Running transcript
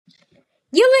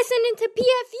You listening to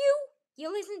PFU?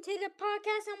 You listen to the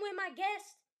podcast? I'm with my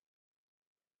guest.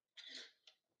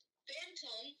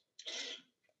 Phantom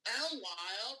and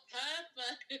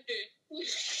wildpepe.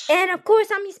 And of course,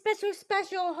 I'm your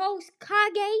special host,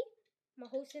 Kage. I'm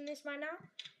hosting this right now.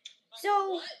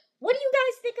 So, what do you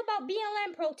guys think about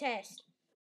BLM protests?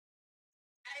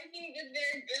 I think that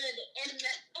they're good, and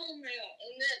that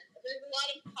there's a lot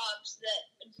of cops that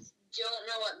just don't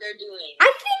know what they're doing.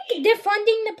 I think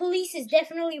defunding the police is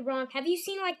definitely wrong. Have you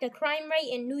seen the crime rate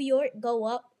in New York go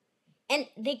up? And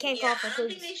they can't call for police. I don't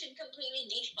think they should completely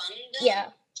defund them.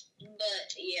 Yeah.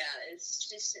 But yeah,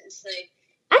 it's like.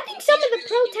 I think some of the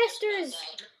protesters.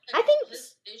 I think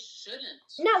they shouldn't.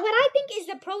 No, what I think is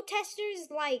the protesters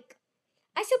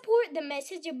I support the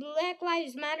message of Black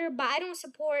Lives Matter, but I don't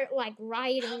support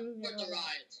rioting. I don't support the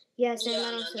riots. Yes, yeah,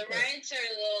 I don't support. The riots are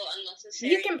a little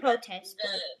unnecessary. You can protest,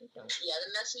 but don't. Yeah,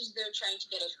 the message they're trying to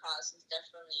get across is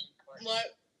definitely important.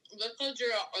 What? Because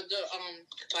you're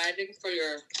fighting for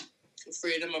your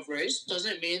freedom of race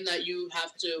doesn't mean that you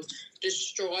have to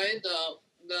destroy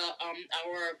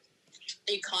our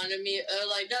economy.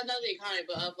 Not the economy,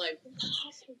 but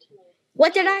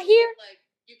What did I hear?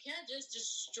 You can't just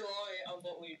destroy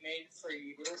what we made for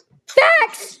you.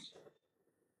 Facts!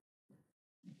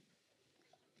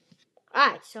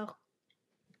 Alright, so.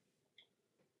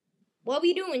 What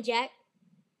we doing, Jack?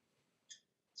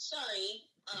 Sorry.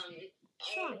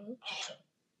 Sorry.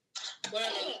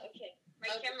 Okay.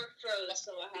 My camera froze,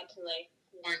 so I had to,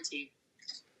 quarantine.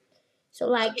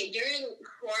 So, Okay, during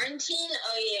quarantine?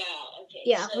 Oh, yeah. Okay.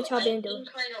 Yeah, so what y'all been doing? I've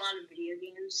been playing a lot of video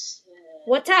games.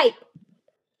 What type?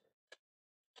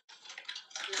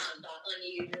 Not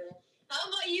unusual. How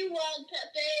about you,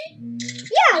 wildpepe?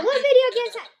 Yeah, what video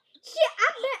games?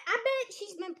 I bet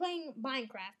she's been playing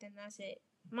Minecraft, and that's it.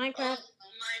 Minecraft.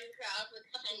 Minecraft with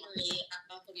Henry.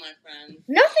 Half of my friends.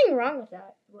 Nothing wrong with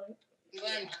that.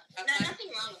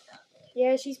 Nothing wrong with that.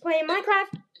 Yeah, she's playing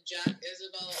Minecraft. Jack,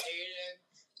 Isabel, Aiden,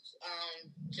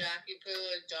 Jackie Poo,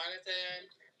 and Jonathan.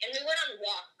 And we went on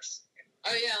walks.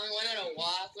 Oh yeah, we went on a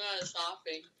walk. We went on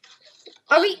shopping.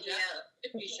 Are we?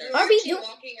 Are we doing?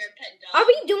 Are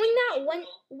we doing that?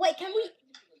 Wait, can we?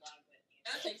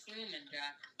 That's a human,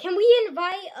 Jack. Can we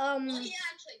invite?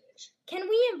 Can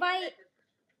we invite?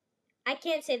 I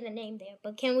can't say the name there,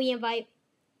 but can we invite?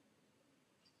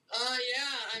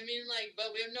 Yeah. I mean,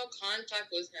 but we have no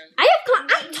contact with him. I talk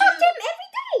to him every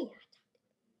day.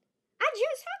 I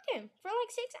just talked to him for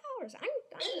 6 hours. I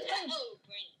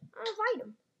invite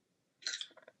him.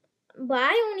 But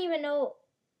I don't even know.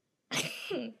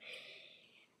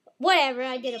 Whatever,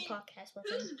 I did a podcast with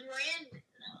him. Who's Brandon?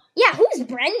 Yeah, who's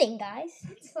Brendan, guys?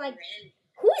 It's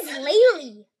who's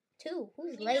Laylee, too?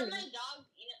 Who's Laylee? My dog,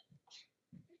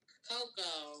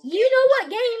 Coco. You know what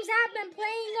games I've been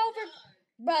playing over?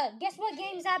 Bruh, guess what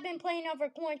games I've been playing over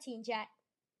quarantine, Jack?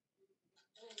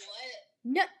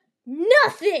 What?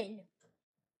 Nothing!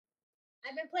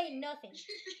 I've been playing nothing.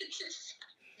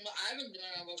 What I've been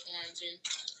doing over quarantine.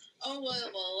 Oh,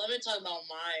 well, let me talk about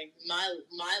my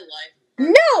life.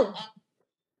 No!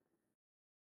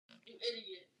 You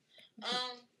idiot.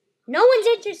 No one's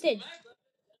interested. My brother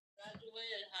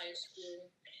graduated high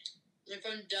school. They're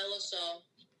from De La Salle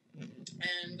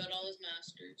and got all his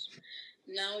masters.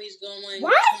 Now he's going.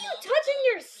 Why are you touching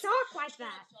your sock like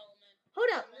that? Hold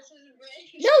up.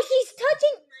 No, she's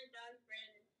touching.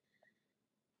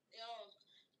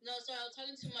 No, sorry, I was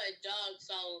talking to my dog,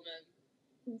 Solomon.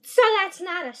 So that's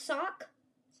not a sock?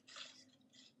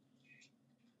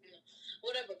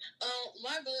 Whatever.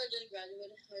 My brother just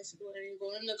graduated high school and he's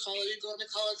going to college. He's going to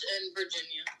college in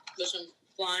Virginia, which I'm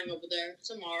flying over there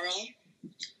tomorrow.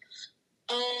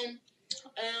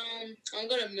 I'm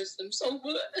gonna miss them so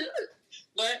much.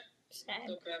 But sad.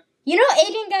 Okay. You know,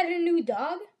 Aiden got a new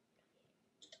dog.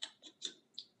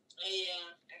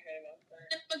 Yeah, I heard about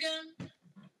that. Again?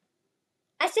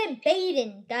 I said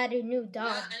Baden got a new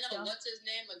dog. Yeah, I know. What's his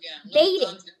name again?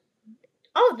 Baden.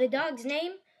 Oh, the dog's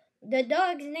name? The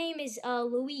dog's name is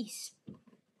Luis.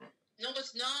 No,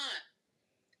 it's not.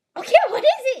 Okay, what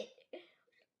is it?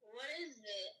 What is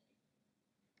it?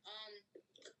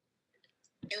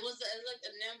 It was like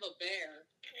the name of a bear.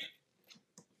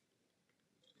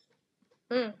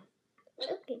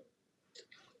 Okay.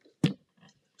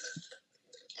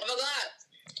 Oh my god.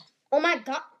 Oh my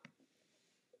god.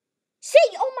 Say,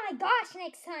 oh my gosh,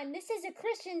 next time. This is a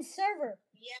Christian server.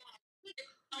 Yeah.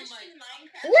 Oh my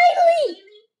Minecraft. Laylee!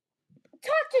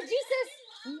 Talk to Jesus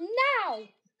now.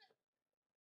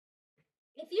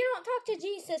 If you don't talk to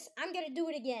Jesus, I'm going to do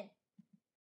it again.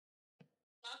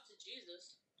 Talk to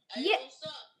Jesus? Yeah. What's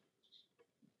up?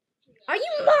 Are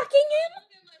you mocking him?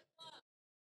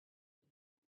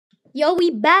 Yo, we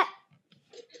back.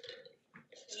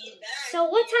 We back. So,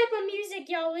 what type of music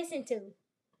y'all listen to?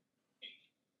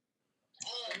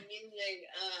 Oh, music.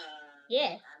 Yeah. I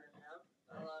don't know.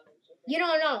 A lot of different You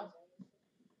don't know.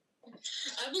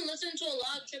 I've been listening to a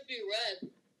lot of Trippie Redd.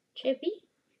 Trippy?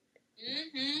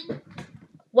 Mm-hmm.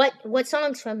 What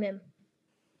songs from him?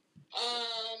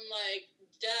 Like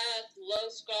Death,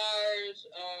 Love Scars,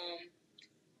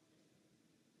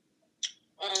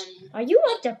 Are you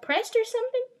like depressed or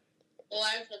something?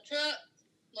 Life a Trip,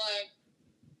 like.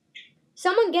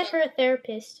 Someone get her a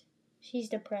therapist. She's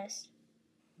depressed.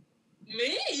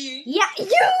 Me? Yeah,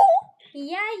 you!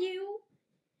 Yeah, you.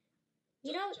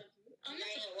 You know, I'm not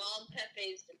different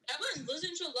wildpepe's. I've been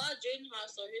listening to a lot of Jaden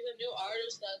Hostler. He's a new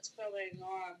artist that's coming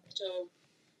on. So,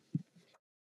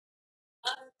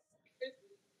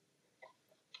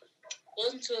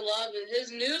 listen to a lot of it.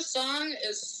 His new song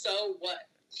is So What.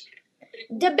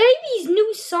 the baby's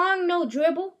new song, No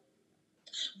Dribble.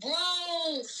 Bro,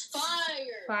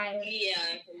 fire. Fire. Yeah,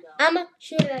 I can know. I'ma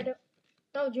shoot at her.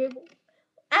 No dribble.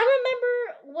 I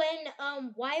remember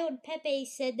when Wild Pepe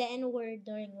said the N-word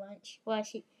during lunch. Well,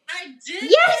 she. I did.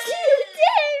 Yes, you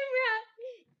did, bro.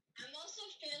 I'm also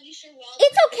fairly sure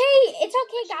It's okay. It's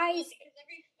okay, guys. Because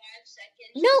every 5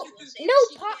 seconds, No, she will say no,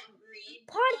 she po- can't breathe.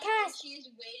 podcast. She's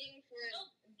waiting for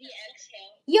the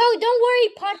exhale. Yo, don't worry,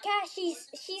 podcast.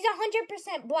 She's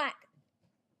 100% black.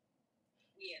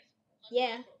 Yeah.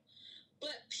 Yeah. But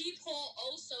Peephole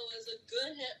also is a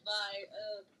good hit by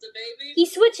the baby. He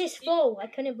switched his flow. I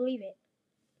couldn't believe it.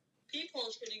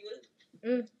 Peephole's pretty good.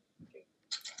 Mm.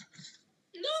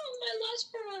 No, my last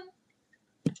one.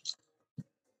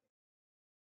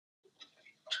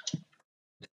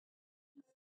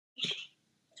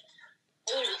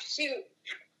 Oh, shoot.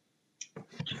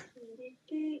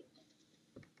 Do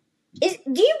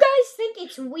you guys think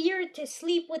it's weird to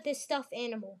sleep with a stuffed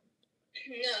animal?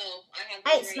 No,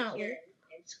 I have It's right not here. weird.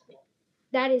 It's cool.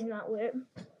 That is not weird.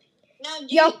 Now, do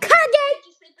Yo, you think Kage!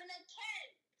 you to sleep in a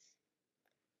tent?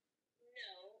 No,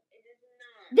 it is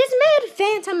not. This man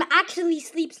Phantom actually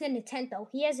sleeps in a tent, though.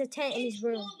 He has a tent in his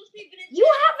room. Cool to sleep in a You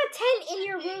tent. have a tent in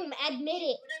your room. Admit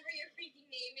it. Whatever your freaking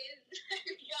name is. I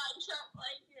forgot something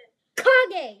like it.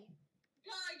 Kage.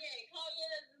 Kage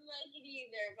doesn't like it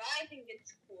either, but I think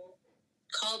it's cool.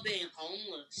 Called being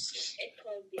homeless. It's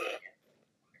called being.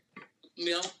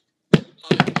 Yeah.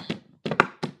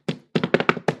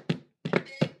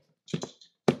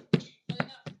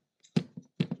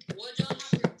 What y'all have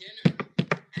for dinner?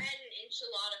 I had an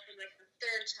enchilada for like the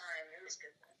 3rd time. It was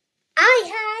good. I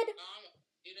had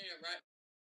Eating it right.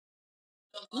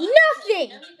 nothing.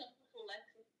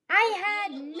 I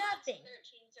had nothing.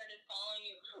 13 started following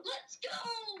you. Let's go.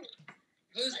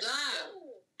 Who's Let's that?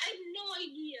 go. I have no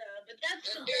idea, but that's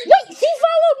the Wait, she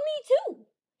followed me too.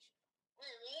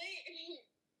 Wait, really?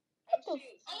 What the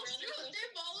Oh shoot, they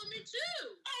followed me too.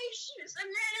 Oh shoot, some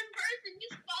random person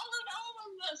just followed all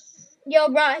of us. Yo,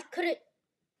 bro, I couldn't.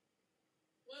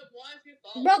 Wait, why if you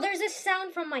followed? Bro, there's a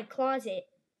sound from my closet,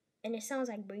 and it sounds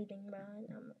like breathing, bro.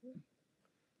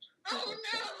 Oh no,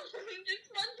 this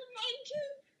one's mine too.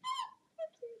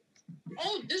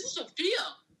 Oh, this is Sophia.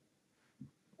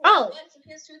 Oh. What,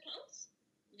 Sophia's 2 accounts?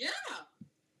 Yeah.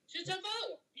 She's a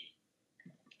follow.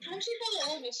 How did she follow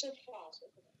all of us so fast?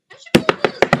 How she follow all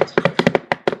of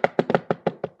us?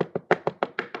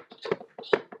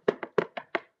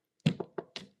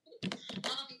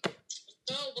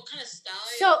 So what kind of style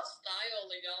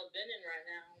y'all been in right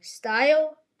now?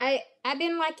 Style? I've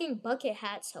been liking bucket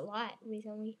hats a lot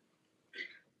recently.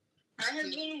 I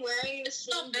have been wearing the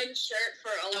same blue shirt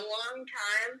for a long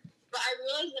time, but I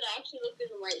realized that I actually look good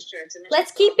in white shirts. And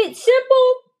Let's keep it simple.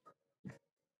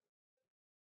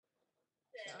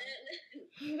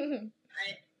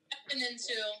 I've been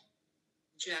into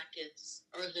jackets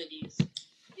or hoodies.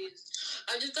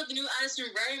 I just got the new Addison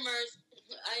Rae merch.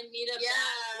 I need a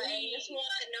and guess what?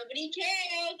 Nobody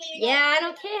cares. Yeah, I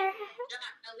don't care.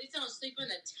 At least I don't sleep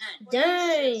in a tent.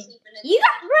 Dang. You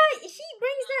got right. She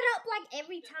brings that up like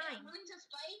every time. I'm willing to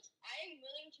fight. I am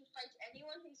willing to fight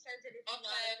anyone who says that it's Okay,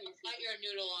 not. fight your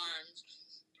noodle arms.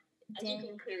 As you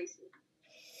can clearly see.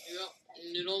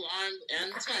 Yep, noodle arms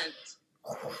and tent.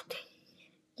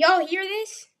 Y'all hear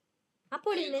this? I'm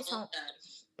putting this on.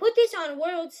 Put this on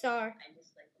World Star.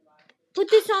 Put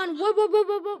this on World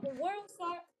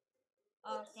Star.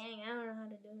 Oh dang, I don't know how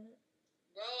to do it.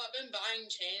 Bro, I've been buying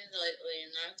chains lately,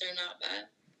 and they're not bad.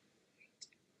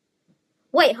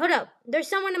 Wait, hold up. There's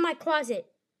someone in my closet.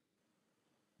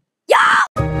 Yeah.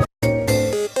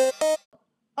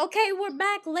 Okay, we're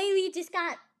back. Laylee just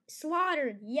got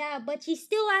slaughtered. Yeah, but she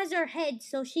still has her head,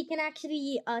 so she can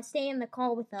actually stay in the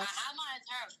call with us. I have my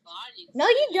entire body. No,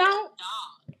 you don't.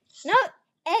 Dog.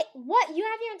 What? You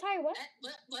have your entire what?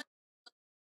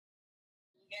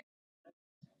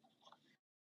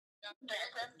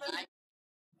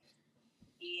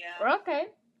 Yeah. Okay.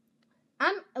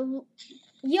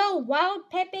 Yo, Wild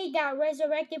Pepe got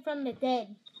resurrected from the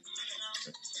dead.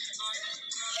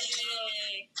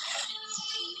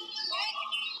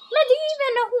 Man, do you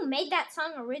even know who made that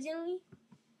song originally?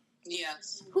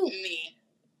 Yes. Who? Me.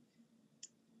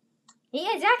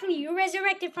 Yeah, exactly. You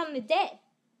resurrected from the dead.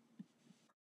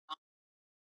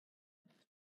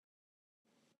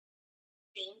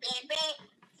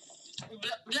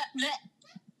 Blah, blah, blah.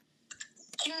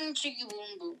 Ching, chiggy,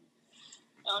 boom, boom.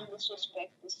 Don't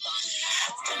disrespect the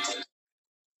song.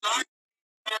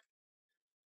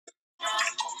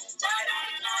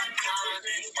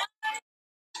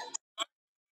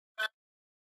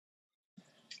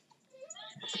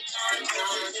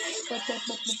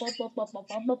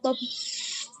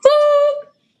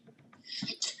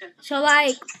 So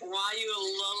like, Why you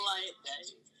low like that?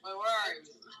 Wait, where are you?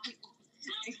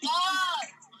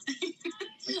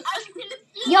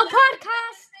 yo,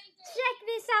 podcast, check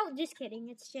this out. Just kidding.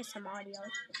 It's just some audio.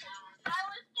 I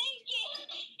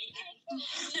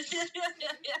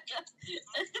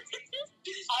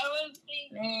was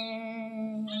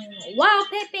thinking. Wild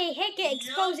Pepe Hecka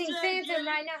exposing Phantom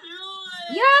right now.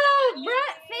 Yo,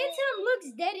 bruh, Phantom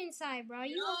looks dead inside, bro.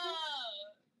 You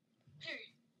okay?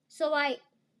 So like,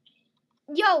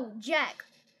 yo, Jack.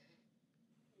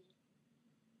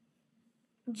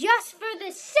 Just for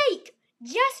the sake,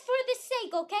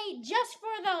 okay? Just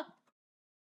for the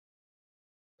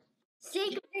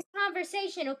sake of this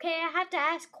conversation, okay? I have to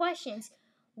ask questions.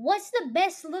 What's the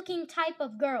best looking type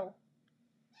of girl?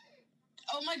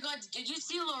 Oh my God! Did you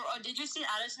see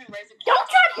Addison Rae? Don't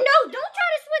try to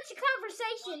switch the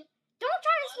conversation. Don't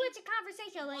try to switch the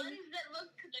conversation, lady. Ones that look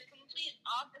the complete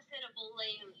opposite of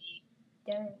Laylee.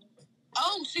 Dang.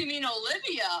 Oh, so you mean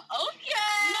Olivia? Okay.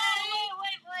 No,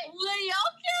 wait.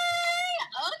 Okay.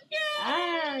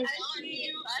 Ah, I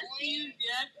see you,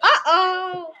 Jack.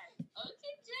 Uh-oh.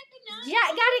 Okay, Jack. Jack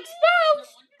got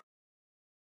exposed.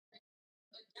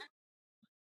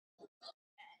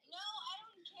 No, I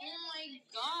don't care. Oh my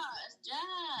gosh,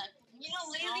 Jack. You know,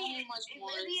 Lily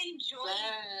enjoys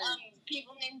bad.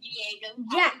 people named Diego who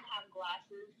Jack. have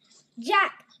glasses.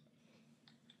 Jack.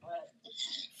 What?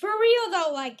 For real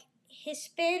though, like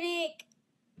Hispanic,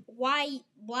 white,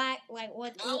 black, like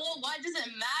what? Well, why does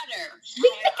it matter?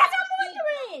 Because I'm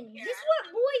wondering. This is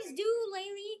what boys do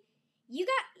lately. You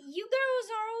girls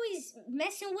are always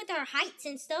messing with our heights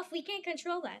and stuff. We can't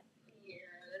control that. Yeah.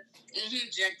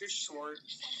 Jack, you're short.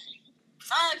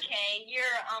 Okay, you're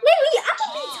Lily, I'm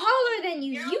a bit taller than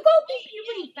you. You go through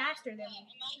puberty faster than me.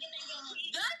 Am I gonna get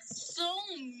beat? That's so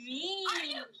mean. Are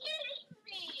you kidding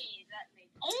me? That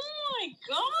makes Oh my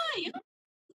God.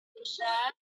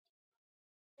 sense.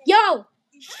 Yo,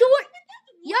 short.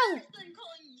 Yo.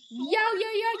 Yo. Yo.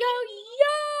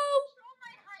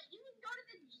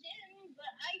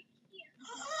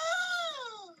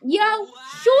 Yo,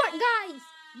 short guys.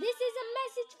 This is a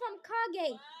message from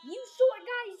Kage. You short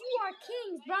guys, you are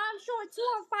kings, bro. I'm short too.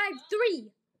 I'm 5'3".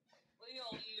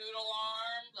 Little noodle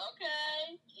arms.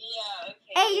 Okay. Yeah,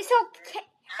 okay. Hey, it's okay.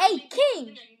 Hey,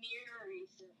 king.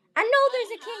 I know there's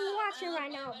a king watching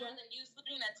right now, bro.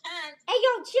 Hey,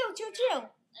 yo, chill.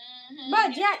 Bro,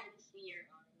 Jack.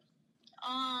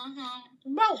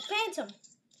 Bro, Phantom.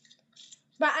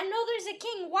 Bro, I know there's a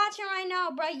king watching right now,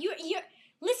 bro. You're.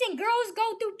 Listen, girls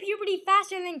go through puberty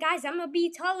faster than guys. I'm gonna be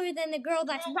taller than the girl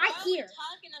that's right here.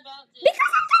 Talking about this?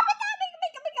 Because I'm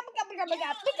talking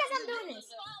about because I'm doing this.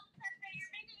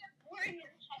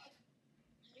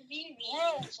 You're being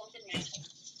mean.